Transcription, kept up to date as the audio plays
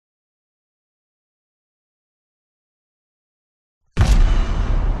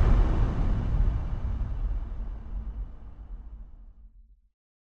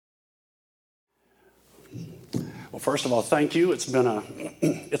Well, first of all, thank you. It's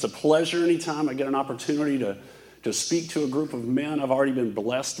a pleasure anytime I get an opportunity to speak to a group of men. I've already been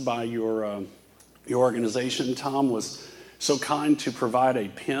blessed by your organization. Tom was so kind to provide a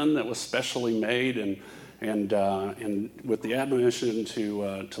pen that was specially made and with the admonition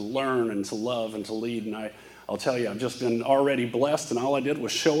to learn and to love and to lead. And I'll tell you, I've just been already blessed, and all I did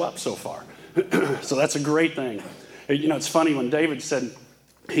was show up so far. So that's a great thing. You know, it's funny when David said,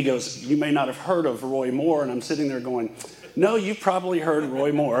 he goes, "You may not have heard of Roy Moore," and I'm sitting there going, "No, you've probably heard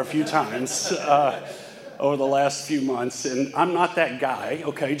Roy Moore a few times over the last few months, and I'm not that guy,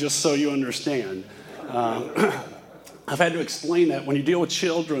 okay, just so you understand." I've had to explain that when you deal with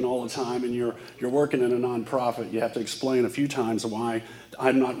children all the time and you're working in a nonprofit, you have to explain a few times why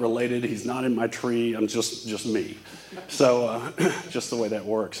I'm not related, he's not in my tree, I'm just me. So just the way that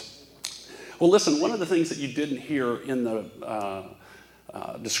works. Well, listen, one of the things that you didn't hear in the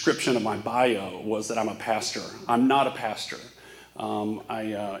description of my bio was that I'm a pastor. I'm not a pastor.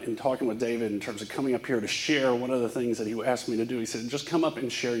 In talking with David in terms of coming up here to share, one of the things that he asked me to do, he said, just come up and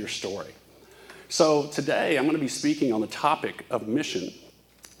share your story. So today I'm going to be speaking on the topic of mission,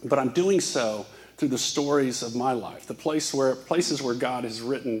 but I'm doing so through the stories of my life, the places where God has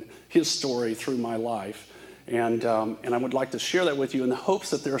written his story through my life. And I would like to share that with you in the hopes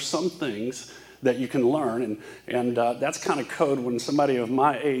that there are some things that you can learn. And that's kind of code when somebody of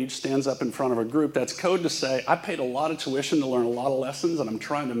my age stands up in front of a group. That's code to say, I paid a lot of tuition to learn a lot of lessons, and I'm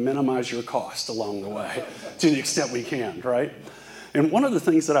trying to minimize your cost along the way to the extent we can, right? And one of the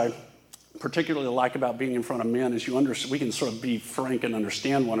things that I particularly like about being in front of men is we can sort of be frank and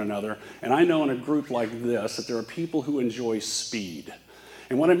understand one another. And I know in a group like this that there are people who enjoy speed.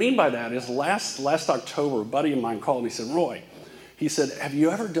 And what I mean by that is last October, a buddy of mine called and he said, "Roy," he said, "have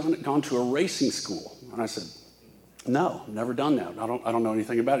you ever gone to a racing school?" And I said, "No, never done that. I don't know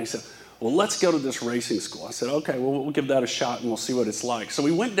anything about it." He said, "Well, let's go to this racing school." I said, "Okay, well, we'll give that a shot and we'll see what it's like." So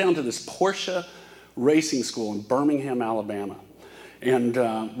we went down to this Porsche racing school in Birmingham, Alabama.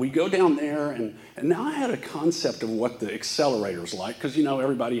 And we go down there, and now I had a concept of what the accelerator's like, because, you know,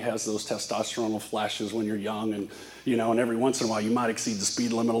 everybody has those testosteronal flashes when you're young, and, you know, and every once in a while you might exceed the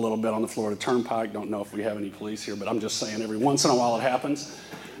speed limit a little bit on the Florida Turnpike. Don't know if we have any police here, but I'm just saying every once in a while it happens.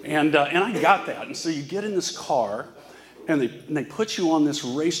 And I got that. And so you get in this car, and they put you on this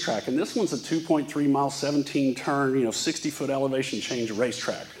racetrack, and this one's a 2.3 mile, 17 turn, 60-foot elevation change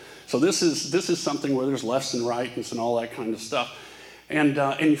racetrack. So this is something where there's lefts and rights and all that kind of stuff. And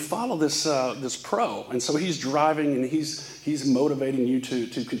you follow this pro, and so he's driving and he's motivating you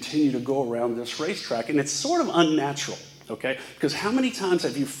to continue to go around this racetrack, and it's sort of unnatural, okay? Because how many times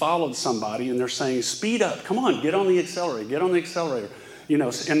have you followed somebody and they're saying, "Speed up, come on, get on the accelerator, get on the accelerator,"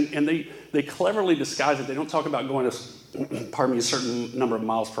 and they cleverly disguise it. They don't talk about going a certain number of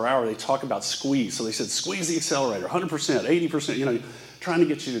miles per hour. They talk about squeeze. So they said, "Squeeze the accelerator, 100%, 80%," trying to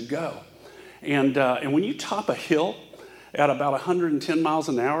get you to go. And when you top a hill at about 110 miles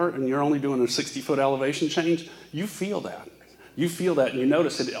an hour and you're only doing a 60-foot elevation change, you feel that. You feel that and you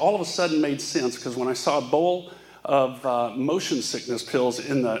notice it. All of a sudden made sense because when I saw a bowl of motion sickness pills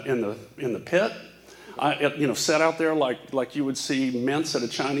in the pit, I sat out there like you would see mints at a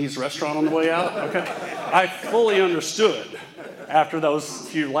Chinese restaurant on the way out, okay? I fully understood after those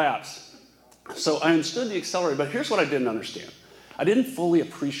few laps. So I understood the accelerator, but here's what I didn't understand. I didn't fully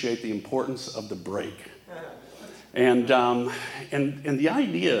appreciate the importance of the brake. And the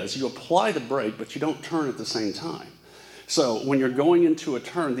idea is you apply the brake, but you don't turn at the same time. So when you're going into a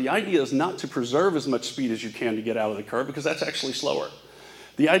turn, the idea is not to preserve as much speed as you can to get out of the curve, because that's actually slower.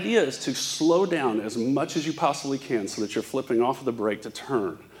 The idea is to slow down as much as you possibly can so that you're flipping off of the brake to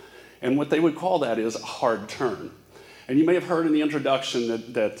turn. And what they would call that is a hard turn. And you may have heard in the introduction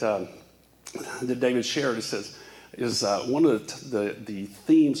that David shared, it says, is one of the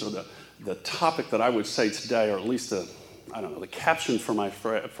themes or the topic that I would say today, or at least the caption for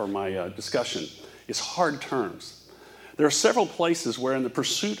my discussion, is hard turns. There are several places where in the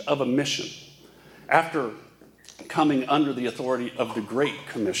pursuit of a mission, after coming under the authority of the Great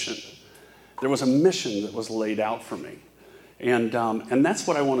Commission, there was a mission that was laid out for me. And that's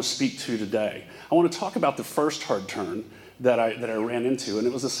what I want to speak to today. I want to talk about the first hard turn that I ran into, and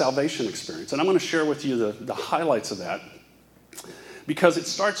it was a salvation experience. And I'm going to share with you the highlights of that, because it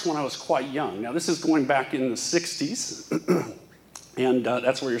starts when I was quite young. Now, this is going back in the 60s, and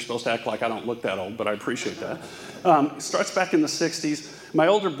that's where you're supposed to act like I don't look that old, but I appreciate that. It starts back in the 60s. My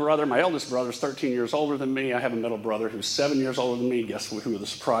eldest brother is 13 years older than me. I have a middle brother who's 7 years older than me. Guess who the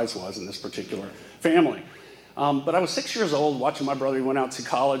surprise was in this particular family. But I was 6 years old watching my brother. He went out to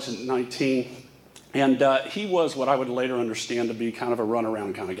college at 19, and he was what I would later understand to be kind of a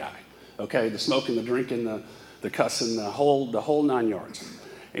runaround kind of guy. Okay, the smoking, the drinking, the cussing, the whole 9 yards.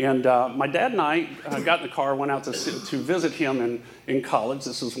 And my dad and I got in the car, went out to visit him in college.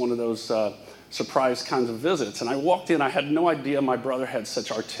 This was one of those surprise kinds of visits. And I walked in, I had no idea my brother had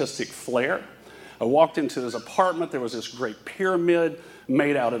such artistic flair. I walked into his apartment. There was this great pyramid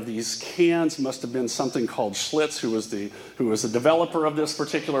made out of these cans. Must have been something called Schlitz, who was the developer of this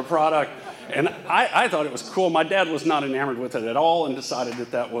particular product. And I thought it was cool. My dad was not enamored with it at all and decided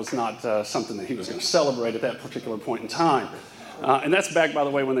that was not something that he was going to celebrate at that particular point in time. And that's back, by the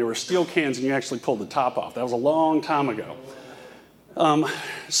way, when they were steel cans and you actually pulled the top off. That was a long time ago.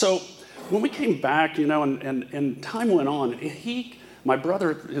 So when we came back, and time went on, my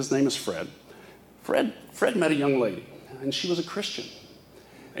brother, his name is Fred. Fred met a young lady, and she was a Christian.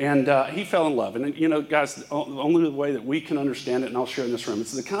 And he fell in love. And, guys, the only way that we can understand it, and I'll share in this room,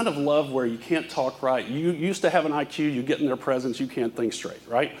 it's the kind of love where you can't talk right. You used to have an IQ, you get in their presence, you can't think straight,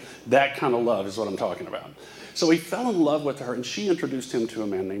 right? That kind of love is what I'm talking about. So he fell in love with her, and she introduced him to a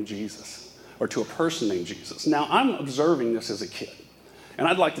man named Jesus, or to a person named Jesus. Now, I'm observing this as a kid. And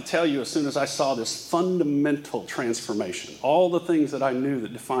I'd like to tell you, as soon as I saw this fundamental transformation, all the things that I knew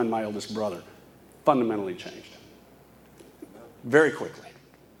that defined my eldest brother fundamentally changed. Very quickly.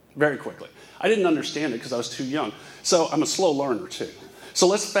 Very quickly. I didn't understand it because I was too young. So I'm a slow learner too. So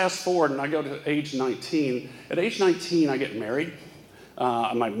let's fast forward and I go to age 19. At age 19, I get married.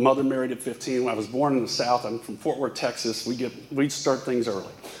 My mother married at 15. When I was born in the South, I'm from Fort Worth, Texas. We start things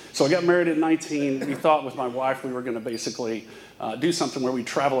early. So I got married at 19. We thought with my wife we were going to basically do something where we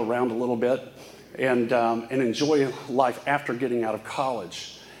travel around a little bit and enjoy life after getting out of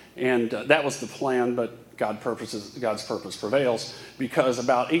college. And that was the plan, but God's purpose prevails, because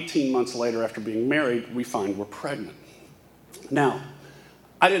about 18 months later after being married, we find we're pregnant. Now,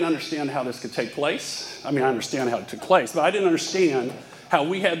 I didn't understand how this could take place. I mean, I understand how it took place, but I didn't understand how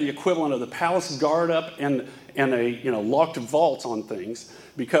we had the equivalent of the palace guard up and a locked vault on things,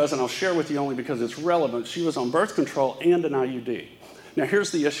 because, and I'll share with you only because it's relevant, she was on birth control and an IUD. Now,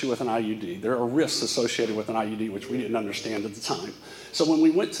 here's the issue with an IUD. There are risks associated with an IUD, which we didn't understand at the time. So when we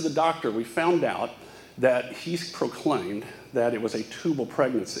went to the doctor, we found out that he proclaimed that it was a tubal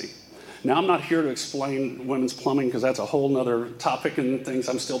pregnancy. Now, I'm not here to explain women's plumbing because that's a whole other topic and things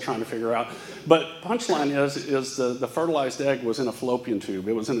I'm still trying to figure out. But punchline is the fertilized egg was in a fallopian tube.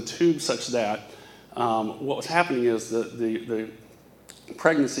 It was in a tube such that what was happening is the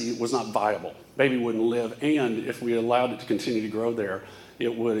pregnancy was not viable. Baby wouldn't live, and if we allowed it to continue to grow there,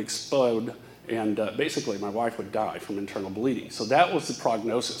 it would explode, and basically my wife would die from internal bleeding. So that was the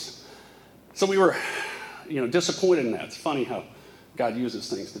prognosis. So we were, disappointed in that. It's funny how God uses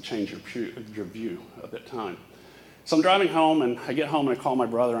things to change your view of that time. So I'm driving home, and I get home, and I call my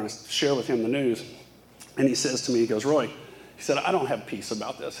brother, and I share with him the news. And he says to me, he goes, Roy, he said, I don't have peace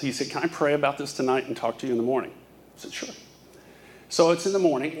about this. He said, can I pray about this tonight and talk to you in the morning? I said, sure. So it's in the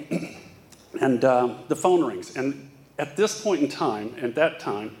morning, and the phone rings. And at this point in time, at that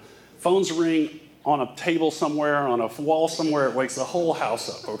time, phones ring on a table somewhere, on a wall somewhere, it wakes the whole house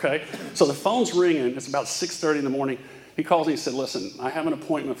up, okay? So the phone's ringing, it's about 6:30 in the morning. He calls me and said, listen, I have an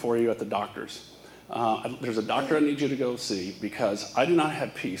appointment for you at the doctor's. There's a doctor I need you to go see because I do not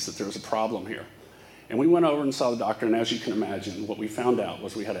have peace that there's a problem here. And we went over and saw the doctor, and as you can imagine, what we found out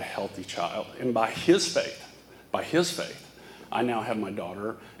was we had a healthy child. And by his faith, I now have my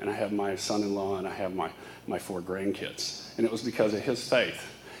daughter, and I have my son-in-law, and I have my 4 grandkids. And it was because of his faith.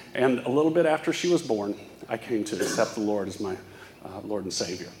 And a little bit after she was born, I came to accept the Lord as my Lord and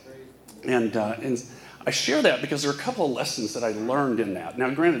Savior. And I share that because there are a couple of lessons that I learned in that. Now,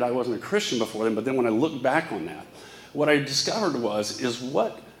 granted, I wasn't a Christian before then, but then when I look back on that, what I discovered is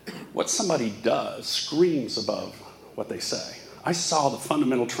what somebody does screams above what they say. I saw the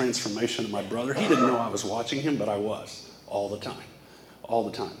fundamental transformation of my brother. He didn't know I was watching him, but I was all the time.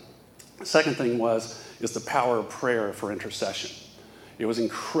 The second thing is the power of prayer for intercession. It was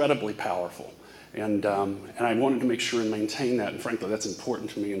incredibly powerful, and I wanted to make sure and maintain that, and frankly, that's important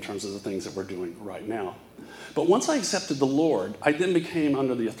to me in terms of the things that we're doing right now. But once I accepted the Lord, I then became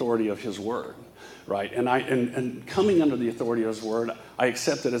under the authority of His Word, right? And coming under the authority of His Word, I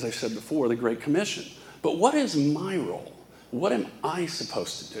accepted, as I said before, the Great Commission. But what is my role? What am I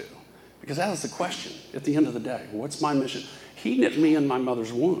supposed to do? Because that is the question at the end of the day. What's my mission? He knit me in my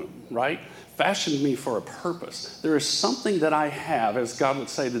mother's womb, right? Fashioned me for a purpose. There is something that I have, as God would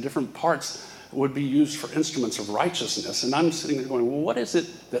say, the different parts would be used for instruments of righteousness. And I'm sitting there going, well, what is it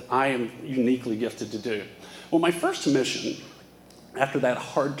that I am uniquely gifted to do? Well, my first mission, after that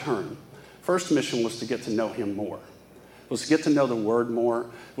hard turn, first mission was to get to know Him more. was to get to know the Word more,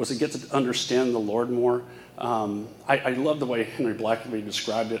 was to get to understand the Lord more. I love the way Henry Blackaby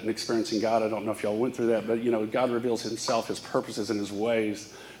described it in Experiencing God. I don't know if y'all went through that, but God reveals himself, his purposes, and his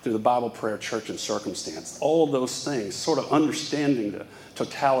ways through the Bible, prayer, church, and circumstance. All of those things, sort of understanding the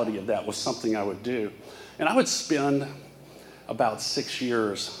totality of that was something I would do. And I would spend about 6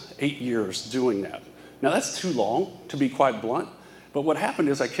 years, 8 years doing that. Now that's too long, to be quite blunt, but what happened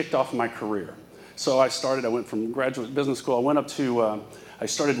is I kicked off my career. So I went from graduate business school, I went up to, I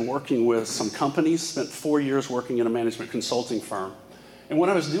started working with some companies, spent 4 years working in a management consulting firm. And when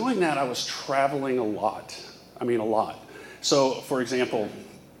I was doing that, I was traveling a lot. I mean, a lot. So, for example,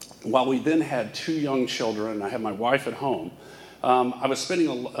 while we then had 2 young children, and I had my wife at home, I was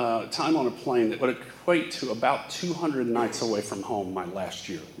spending time on a plane that would equate to about 200 nights away from home my last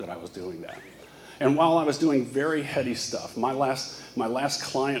year that I was doing that. And while I was doing very heady stuff, my last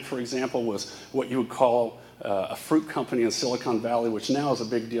client, for example, was what you would call a fruit company in Silicon Valley, which now is a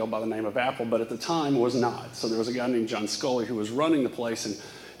big deal by the name of Apple, but at the time was not. So there was a guy named John Scully who was running the place and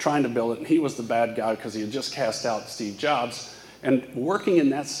trying to build it, and he was the bad guy because he had just cast out Steve Jobs. And working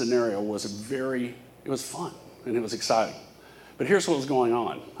in that scenario was it was fun, and it was exciting. But here's what was going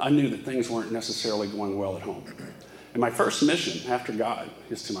on. I knew that things weren't necessarily going well at home. And my first mission after God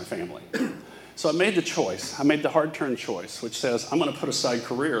is to my family. So I made the choice. I made the hard-turned choice, which says I'm going to put aside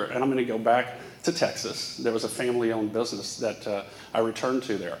career and I'm going to go back to Texas. There was a family-owned business that I returned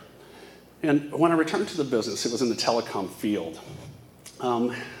to there. And when I returned to the business, it was in the telecom field.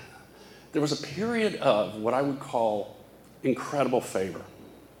 There was a period of what I would call incredible favor.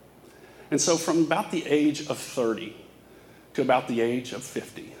 And so from about the age of 30 to about the age of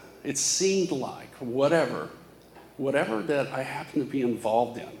 50, it seemed like whatever that I happened to be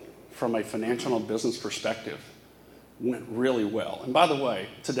involved in from a financial and business perspective went really well. And by the way,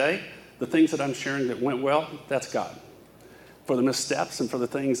 today, the things that I'm sharing that went well, that's God. For the missteps and for the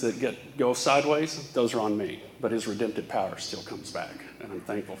things that go sideways, those are on me. But his redemptive power still comes back, and I'm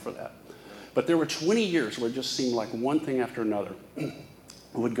thankful for that. But there were 20 years where it just seemed like one thing after another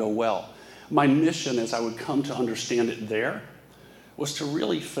would go well. My mission, as I would come to understand it there, was to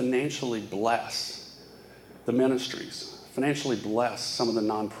really financially bless the ministries, financially bless some of the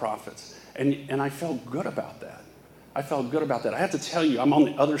nonprofits. And I felt good about that. I have to tell you, I'm on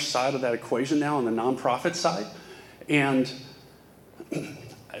the other side of that equation now, on the nonprofit side. And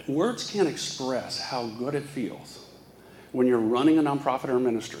words can't express how good it feels when you're running a nonprofit or a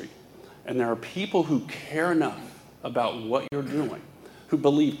ministry, and there are people who care enough about what you're doing, who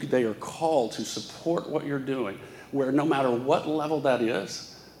believe they are called to support what you're doing, where no matter what level that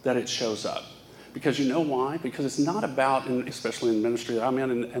is, that it shows up. Because you know why? Because it's not about, especially in the ministry that I'm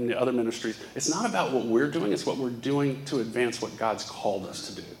in and the other ministries, it's not about what we're doing, it's what we're doing to advance what God's called us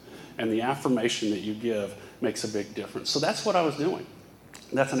to do. And the affirmation that you give makes a big difference. So that's what I was doing.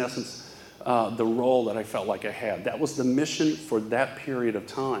 That's in essence the role that I felt like I had. That was the mission for that period of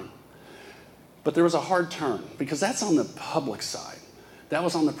time. But there was a hard turn, because that's on the public side. That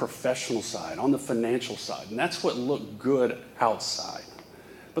was on the professional side, on the financial side. And that's what looked good outside.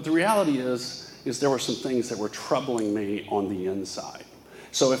 But the reality is there were some things that were troubling me on the inside.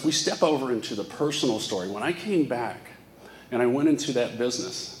 So if we step over into the personal story, when I came back and I went into that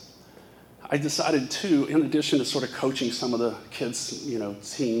business, I decided to, in addition to sort of coaching some of the kids,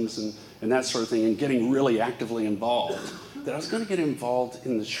 teams and that sort of thing, and getting really actively involved, that I was going to get involved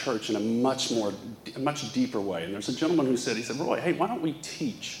in the church in a much deeper way. And there's a gentleman who said, Roy, hey, why don't we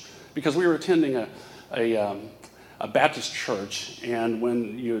teach? Because we were attending a Baptist church, and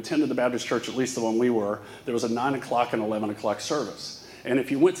when you attended the Baptist church, at least the one we were, there was a 9 o'clock and 11 o'clock service. And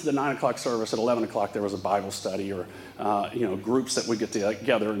if you went to the 9 o'clock service, at 11 o'clock there was a Bible study or groups that would get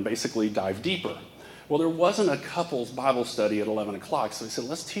together and basically dive deeper. Well, there wasn't a couples Bible study at 11 o'clock, so he said,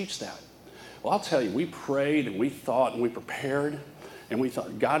 let's teach that. Well, I'll tell you, we prayed and we thought and we prepared, and we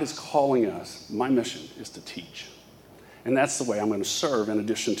thought, God is calling us. My mission is to teach. And that's the way I'm going to serve in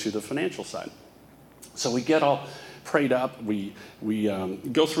addition to the financial side. So we get all prayed up. We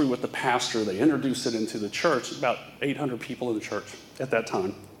go through with the pastor. They introduce it into the church, about 800 people in the church at that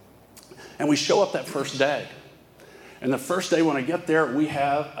time. And we show up that first day. And the first day when I get there, we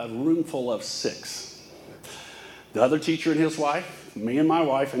have a room full of 6. The other teacher and his wife, me and my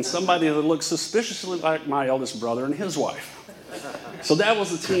wife, and somebody that looked suspiciously like my eldest brother and his wife. So that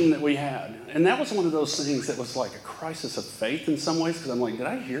was the team that we had. And that was one of those things that was like a crisis of faith in some ways, because I'm like, did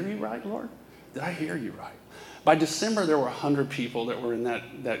I hear you right, Lord? Did I hear you right? By December, there were 100 people that were in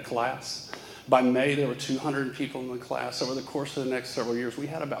that class. By May, there were 200 people in the class. Over the course of the next several years, we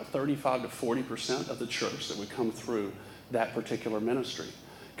had about 35 to 40% of the church that would come through that particular ministry.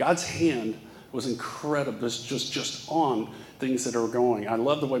 God's hand was incredible, just on things that are going. I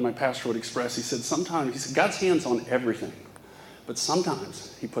love the way my pastor would express. He said, God's hand's on everything, but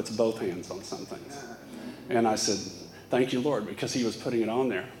sometimes he puts both hands on some things. And I said, thank you, Lord, because he was putting it on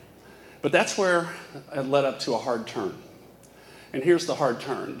there. But that's where it led up to a hard turn. And here's the hard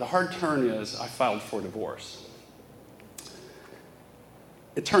turn. The hard turn is I filed for divorce.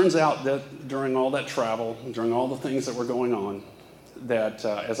 It turns out that during all that travel, during all the things that were going on, that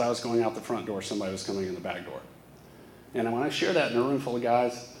as I was going out the front door, somebody was coming in the back door. And when I share that in a room full of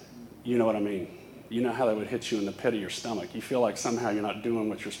guys, you know what I mean. You know how that would hit you in the pit of your stomach. You feel like somehow you're not doing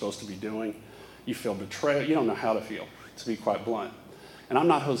what you're supposed to be doing. You feel betrayed. You don't know how to feel, to be quite blunt. And I'm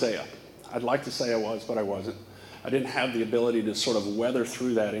not Hosea. I'd like to say I was, but I wasn't. I didn't have the ability to sort of weather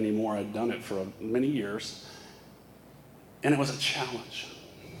through that anymore. I'd done it for many years. And it was a challenge.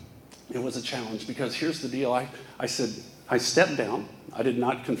 It was a challenge because here's the deal. I said, I stepped down. I did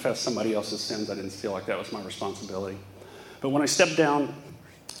not confess somebody else's sins. I didn't feel like that was my responsibility. But when I stepped down,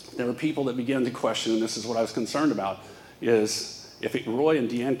 there were people that began to question, and this is what I was concerned about, is if Roy and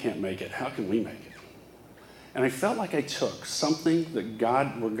Deanne can't make it, how can we make it? And I felt like I took something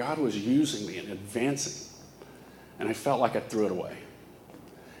that where God was using me and advancing, and I felt like I threw it away.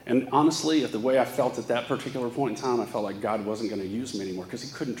 And honestly, the way I felt at that particular point in time, I felt like God wasn't going to use me anymore because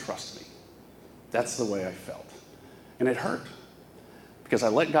he couldn't trust me. That's the way I felt. And it hurt because I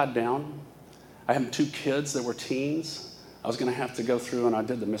let God down. I had 2 kids that were teens. I was going to have to go through, and I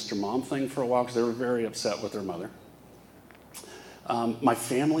did the Mr. Mom thing for a while because they were very upset with their mother. My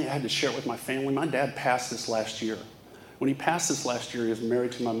family, I had to share it with my family. My dad passed this last year. When he passed this last year, he was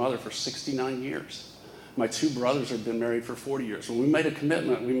married to my mother for 69 years. My 2 brothers had been married for 40 years. When we made a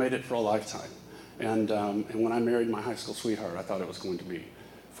commitment, we made it for a lifetime. And when I married my high school sweetheart, I thought it was going to be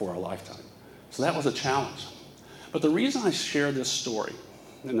for a lifetime. So that was a challenge. But the reason I share this story,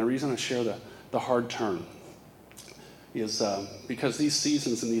 and the reason I share the hard turn, is because these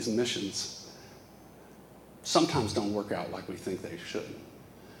seasons and these missions sometimes don't work out like we think they should.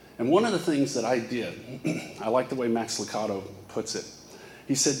 And one of the things that I did, I like the way Max Lucado puts it.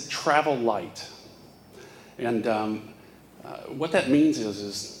 He said, travel light. And what that means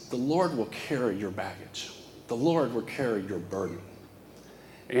is the Lord will carry your baggage. The Lord will carry your burden.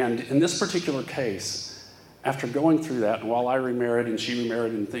 And in this particular case, after going through that, and while I remarried and she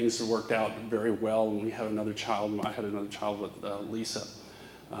remarried and things worked out very well, and we had another child, I had another child with Lisa,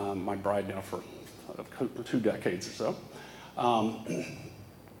 my bride now for 2 decades or so,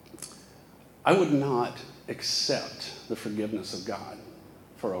 I would not accept the forgiveness of God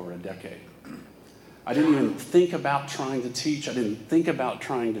for over a decade. I didn't even think about trying to teach. I didn't think about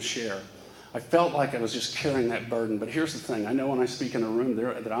trying to share. I felt like I was just carrying that burden. But here's the thing. I know when I speak in a room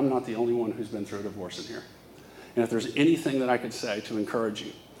there that I'm not the only one who's been through a divorce in here. And if there's anything that I could say to encourage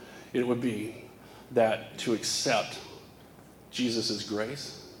you, it would be that to accept Jesus'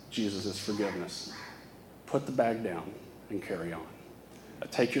 grace, Jesus' forgiveness. Put the bag down and carry on.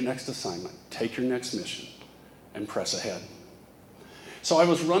 Take your next assignment, take your next mission, and press ahead. So I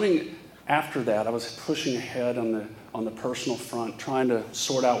was running after that. I was pushing ahead on the personal front, trying to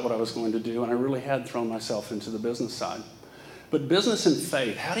sort out what I was going to do, and I really had thrown myself into the business side. But business and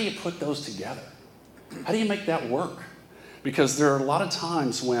faith, how do you put those together? How do you make that work? Because there are a lot of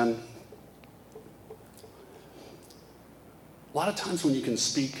times when you can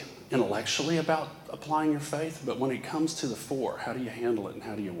speak intellectually about applying your faith, but when it comes to the fore, how do you handle it and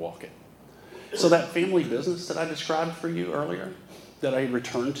how do you walk it? So that family business that I described for you earlier, that I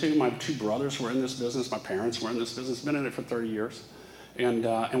returned to, my 2 brothers were in this business, my parents were in this business, been in it for 30 years, and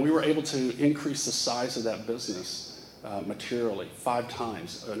we were able to increase the size of that business materially 5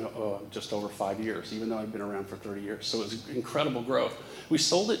 times, just over 5 years, even though I've been around for 30 years. So it was incredible growth. We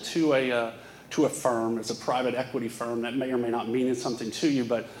sold it to a firm. It's a private equity firm. That may or may not mean something to you,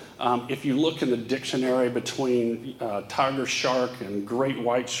 but if you look in the dictionary between tiger shark and great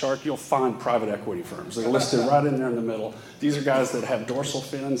white shark, you'll find private equity firms. They're listed right in there in the middle. These are guys that have dorsal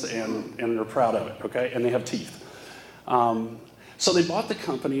fins and they're proud of it, okay? And they have teeth. So they bought the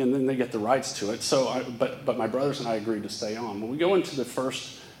company and then they get the rights to it. But my brothers and I agreed to stay on. When we go into the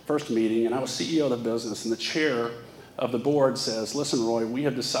first meeting, and I was CEO of the business, and the chair of the board says, listen, Roy, we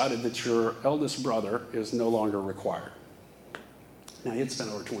have decided that your eldest brother is no longer required. Now, he had spent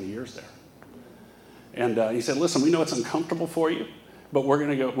over 20 years there. And he said, listen, we know it's uncomfortable for you, but we're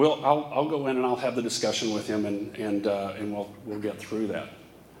going to go, I'll go in and I'll have the discussion with him and we'll get through that.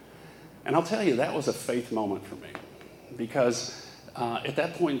 And I'll tell you, that was a faith moment for me because at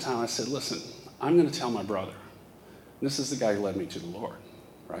that point in time, I said, listen, I'm going to tell my brother. This is the guy who led me to the Lord,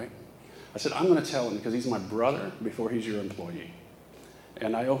 right? I said, I'm going to tell him because he's my brother before he's your employee.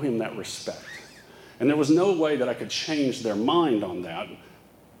 And I owe him that respect. And there was no way that I could change their mind on that.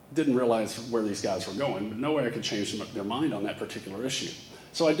 Didn't realize where these guys were going, but no way I could change their mind on that particular issue.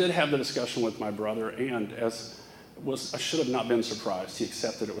 So I did have the discussion with my brother, and I should have not been surprised. He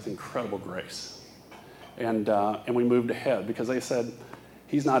accepted it with incredible grace. And we had ahead because they said,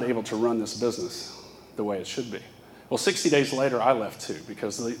 he's not able to run this business the way it should be. Well, 60 days later, I left too,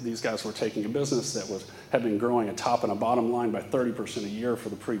 because these guys were taking a business that had been growing a top and a bottom line by 30% a year for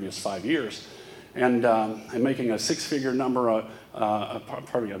the previous 5 years, and making a six-figure number,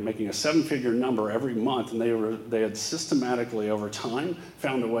 making a seven-figure number every month, and they had systematically, over time,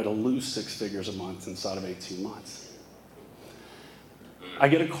 found a way to lose 6 figures a month inside of 18 months. I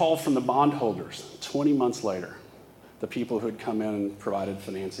get a call from the bondholders 20 months later, the people who had come in and provided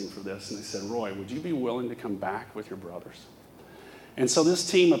financing for this, and they said, Roy, would you be willing to come back with your brothers? And so this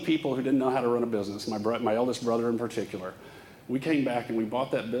team of people who didn't know how to run a business, my eldest brother in particular, we came back and we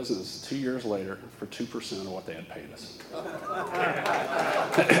bought that business 2 years later for 2% of what they had paid us.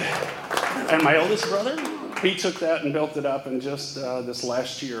 And my oldest brother, he took that and built it up, and just this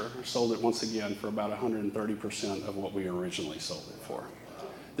last year sold it once again for about 130% of what we originally sold it for.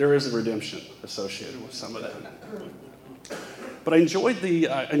 There is a redemption associated with some of that. But I enjoyed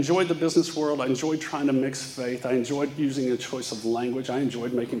the business world. I enjoyed trying to mix faith. I enjoyed using a choice of language. I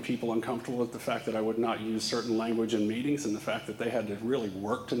enjoyed making people uncomfortable with the fact that I would not use certain language in meetings, and the fact that they had to really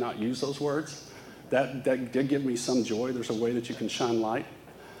work to not use those words. That did give me some joy. There's a way that you can shine light.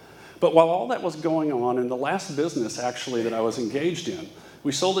 But while all that was going on, in the last business actually that I was engaged in,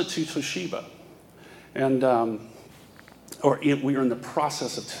 we sold it to Toshiba. And we were in the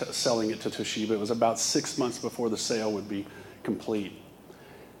process of selling it to Toshiba. It was about 6 months before the sale would be complete.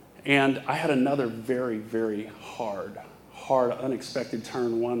 And I had another very, very hard, unexpected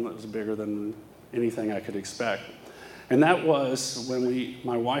turn, one that was bigger than anything I could expect. And that was when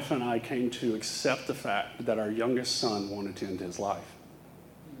my wife and I came to accept the fact that our youngest son wanted to end his life.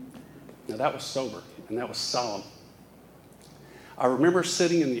 Now that was sober, and that was solemn. I remember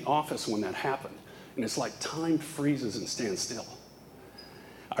sitting in the office when that happened, and it's like time freezes and stands still.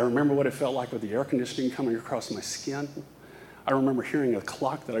 I remember what it felt like with the air conditioning coming across my skin. I remember hearing a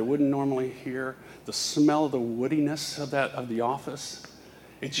clock that I wouldn't normally hear, the smell of the woodiness of the office.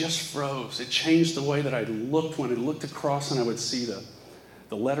 It just froze. It changed the way that I looked when I looked across and I would see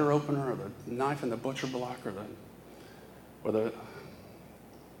the letter opener or the knife in the butcher block or the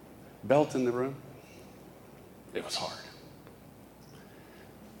belt in the room. It was hard.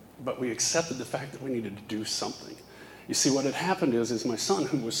 But we accepted the fact that we needed to do something. You see, what had happened is my son,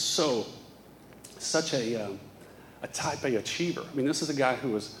 who was such a type A achiever. I mean, this is a guy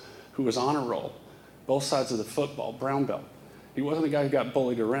who was honor roll, both sides of the football, brown belt. He wasn't a guy who got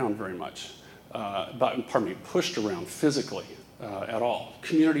bullied around very much, pushed around physically at all.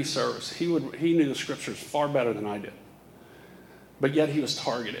 Community service, he knew the scriptures far better than I did. But yet he was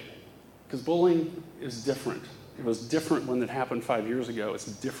targeted, because bullying is different. It was different when it happened 5 years ago. It's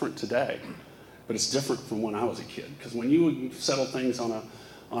different today, but it's different from when I was a kid. Because when you would settle things on a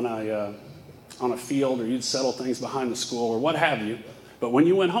field, or you'd settle things behind the school or what have you, but when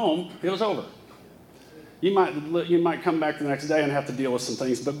you went home, it was over. You might come back the next day and have to deal with some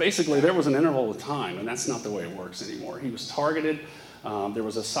things, but basically there was an interval of time, and that's not the way it works anymore. He was targeted. There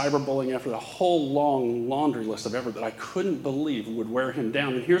was a cyberbullying effort, a whole long laundry list of effort that I couldn't believe would wear him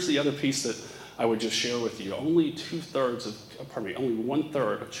down. And here's the other piece that I would just share with you. Only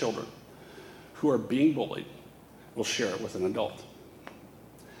 1/3 of children who are being bullied will share it with an adult.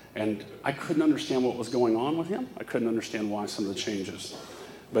 And I couldn't understand what was going on with him. I couldn't understand why some of the changes,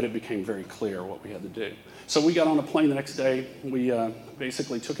 but it became very clear what we had to do. So we got on a plane the next day. We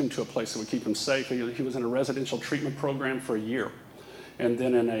basically took him to a place that would keep him safe. He was in a residential treatment program for a year, and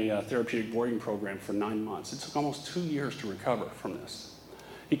then in a therapeutic boarding program for 9 months. It took almost 2 years to recover from this.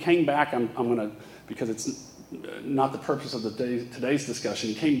 He came back, because it's not the purpose of today's discussion,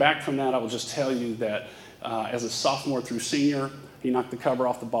 he came back from that. I will just tell you that as a sophomore through senior, he knocked the cover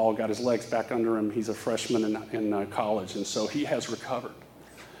off the ball, got his legs back under him. He's a freshman in college, and so he has recovered.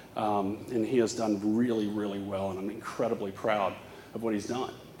 And he has done really, really well, and I'm incredibly proud of what he's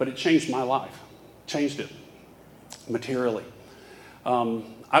done. But it changed my life, changed it materially.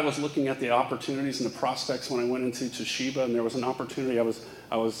 I was looking at the opportunities and the prospects when I went into Toshiba, and there was an opportunity.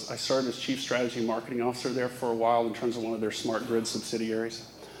 I served as Chief Strategy and Marketing Officer there for a while in terms of one of their smart grid subsidiaries.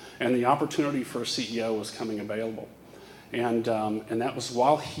 And the opportunity for a CEO was coming available. And that was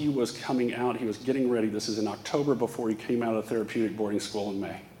while he was coming out, he was getting ready. This is in October before he came out of therapeutic boarding school in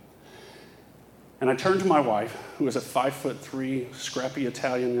May. And I turned to my wife, who is a 5'3", scrappy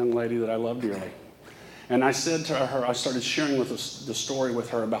Italian young lady that I love dearly. And I said to her, I started sharing with the story with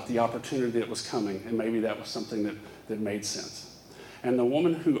her about the opportunity that was coming, and maybe that was something that made sense. And the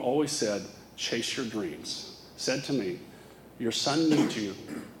woman who always said, chase your dreams, said to me, your son needs you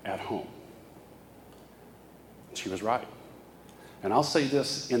at home. She was right. And I'll say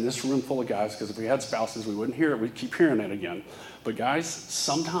this in this room full of guys, because if we had spouses, we wouldn't hear it. We'd keep hearing it again. But guys,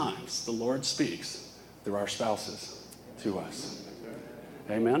 sometimes the Lord speaks through our spouses to us.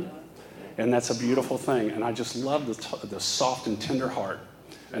 Amen? And that's a beautiful thing. And I just love the soft and tender heart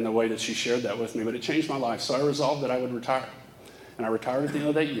and the way that she shared that with me. But it changed my life. So I resolved that I would retire. And I retired at the end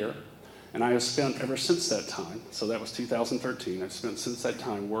of that year. And I have spent ever since that time, so that was 2013, I've spent since that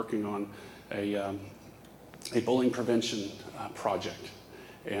time working on a bullying prevention project,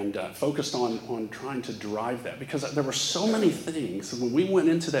 and focused on trying to drive that, because there were so many things. When we went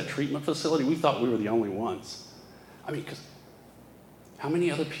into that treatment facility, we thought we were the only ones. I mean, because how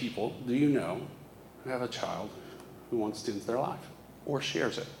many other people do you know who have a child who wants to end their life or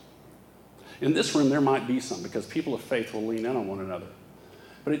shares it? In this room, there might be some, because people of faith will lean in on one another.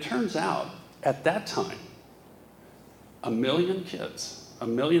 But it turns out, at that time, 1 million kids,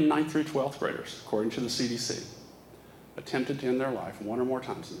 1 million 9th through 12th graders, according to the CDC, attempted to end their life one or more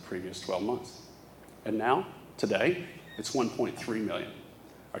times in the previous 12 months. And now, today, it's 1.3 million.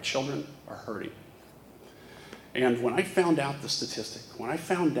 Our children are hurting. And when I found out the statistic, when I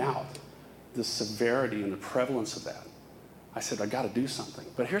found out the severity and the prevalence of that, I said, I got to do something.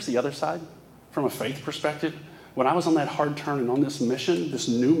 But here's the other side. From a faith perspective, when I was on that hard turn and on this mission, this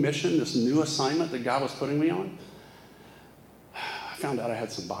new assignment that God was putting me on, I found out I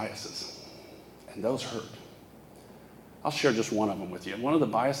had some biases, and those hurt. I'll share just one of them with you. One of the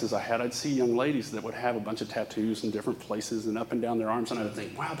biases I had, I'd see young ladies that would have a bunch of tattoos in different places and up and down their arms, and I'd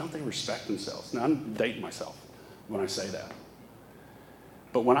think, wow, don't they respect themselves? Now, I'm dating myself when I say that.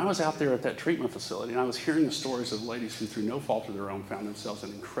 But when I was out there at that treatment facility, and I was hearing the stories of ladies who, through no fault of their own, found themselves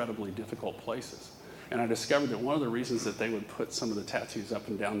in incredibly difficult places. And I discovered that one of the reasons that they would put some of the tattoos up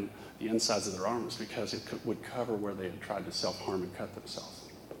and down the insides of their arms was because it would cover where they had tried to self-harm and cut themselves.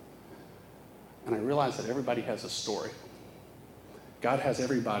 And I realized that everybody has a story. God has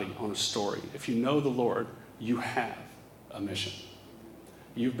everybody on a story. If you know the Lord, you have a mission.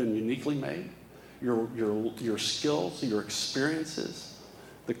 You've been uniquely made. Your skills, your experiences,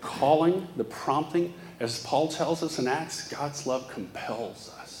 the calling, the prompting, as Paul tells us in Acts, God's love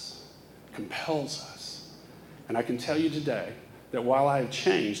compels us. Compels us. And I can tell you today that while I have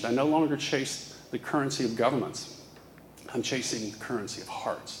changed, I no longer chase the currency of governments. I'm chasing the currency of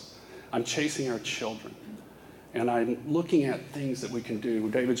hearts. I'm chasing our children. And I'm looking at things that we can do.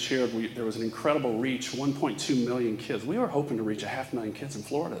 David shared there was an incredible reach, 1.2 million kids. We were hoping to reach 500,000 kids in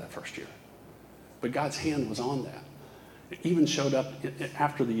Florida that first year. But God's hand was on that. It even showed up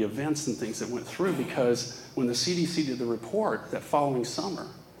after the events and things that went through, because when the CDC did the report that following summer,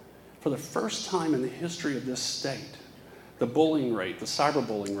 for the first time in the history of this state, the bullying rate, the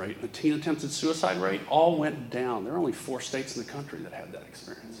cyberbullying rate, and the teen attempted suicide rate all went down. There are only 4 states in the country that had that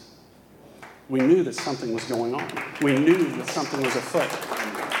experience. We knew that something was going on. We knew that something was afoot.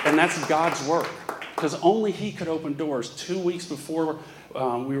 And that's God's work, because only He could open doors. 2 weeks before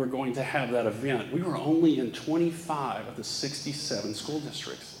we were going to have that event, we were only in 25 of the 67 school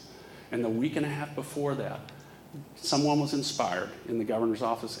districts. And the week and a half before that, someone was inspired in the governor's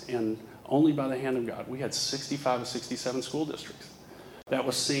office, and only by the hand of God, we had 65 of 67 school districts. That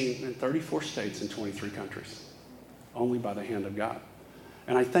was seen in 34 states and 23 countries, only by the hand of God.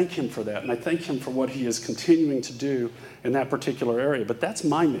 And I thank Him for that, and I thank Him for what He is continuing to do in that particular area. But that's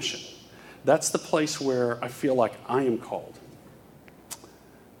my mission. That's the place where I feel like I am called.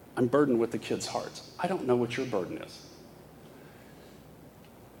 I'm burdened with the kids' hearts. I don't know what your burden is.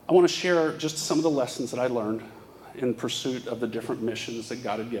 I want to share just some of the lessons that I learned in pursuit of the different missions that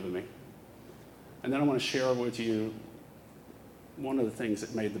God had given me. And then I want to share with you one of the things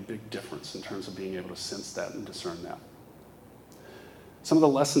that made the big difference in terms of being able to sense that and discern that. Some of the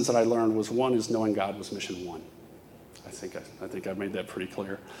lessons that I learned was, one is knowing God was mission one. I think I've made that pretty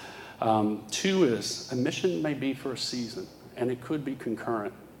clear. 2 is a mission may be for a season, and it could be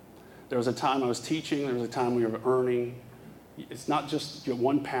concurrent. There was a time I was teaching. There was a time we were earning. It's not just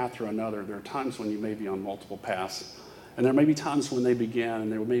one path or another. There are times when you may be on multiple paths. And there may be times when they begin,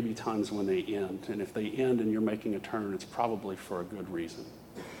 and there may be times when they end. And if they end and you're making a turn, it's probably for a good reason.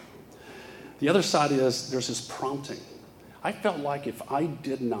 The other side is there's this prompting. I felt like if I had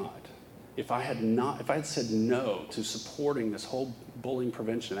said no to supporting this whole bullying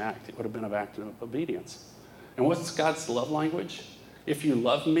prevention act, it would have been an act of obedience. And what's God's love language? If you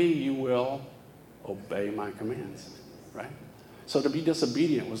love me, you will obey my commands, right? So to be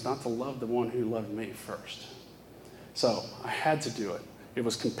disobedient was not to love the one who loved me first. So I had to do it. It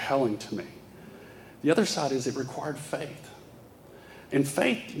was compelling to me. The other side is it required faith. In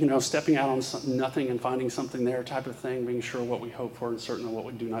faith, stepping out on nothing and finding something there type of thing, being sure of what we hope for and certain of what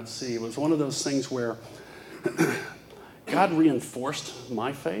we do not see. It was one of those things where God reinforced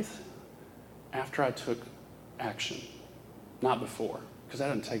my faith after I took action, not before, because I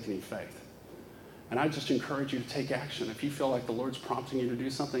didn't take any faith. And I just encourage you to take action. If you feel like the Lord's prompting you to do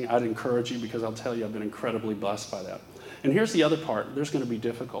something, I'd encourage you, because I'll tell you I've been incredibly blessed by that. And here's the other part. There's going to be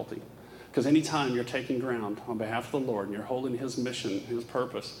difficulty. Because anytime you're taking ground on behalf of the Lord and you're holding his mission, his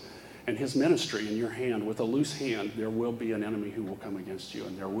purpose, and his ministry in your hand with a loose hand, there will be an enemy who will come against you,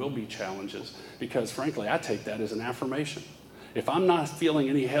 and there will be challenges. Because frankly, I take that as an affirmation. If I'm not feeling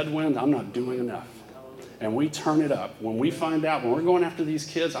any headwind, I'm not doing enough. And we turn it up. When we find out, when we're going after these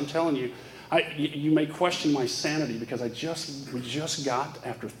kids, I'm telling you, you may question my sanity, because we just got,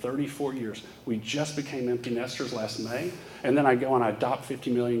 after 34 years, we just became empty nesters last May, and then I go and I adopt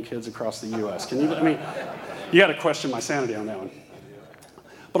 50 million kids across the U.S. You got to question my sanity on that one.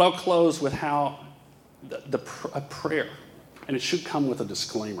 But I'll close with how a prayer, and it should come with a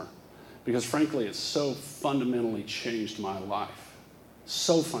disclaimer, because frankly, it's so fundamentally changed my life,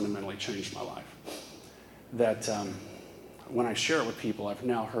 that when I share it with people, I've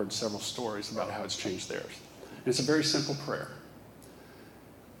now heard several stories about how it's changed theirs. And it's a very simple prayer.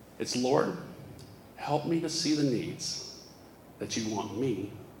 It's, Lord, help me to see the needs that you want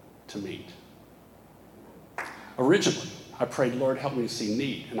me to meet. Originally, I prayed, Lord, help me to see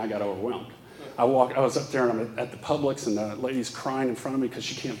need, and I got overwhelmed. I was up there and I'm at the Publix, and the lady's crying in front of me because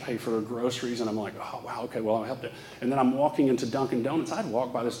she can't pay for her groceries, and I'm like, oh, wow, okay, well, I'll help you. And then I'm walking into Dunkin' Donuts. I'd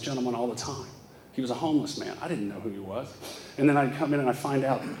walk by this gentleman all the time. He was a homeless man. I didn't know who he was. And then I'd come in and I'd find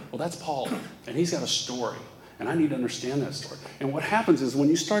out, well, that's Paul, and he's got a story, and I need to understand that story. And what happens is when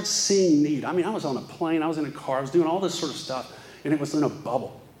you start seeing need, I was on a plane, I was in a car, I was doing all this sort of stuff, and it was in a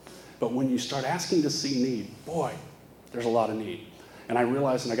bubble. But when you start asking to see need, boy, there's a lot of need. And I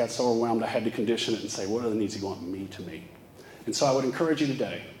realized, and I got so overwhelmed, I had to condition it and say, what are the needs you want me to meet? And so I would encourage you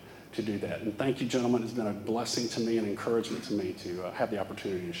today to do that. And thank you, gentlemen. It's been a blessing to me and encouragement to me to have the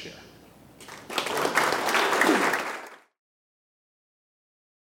opportunity to share.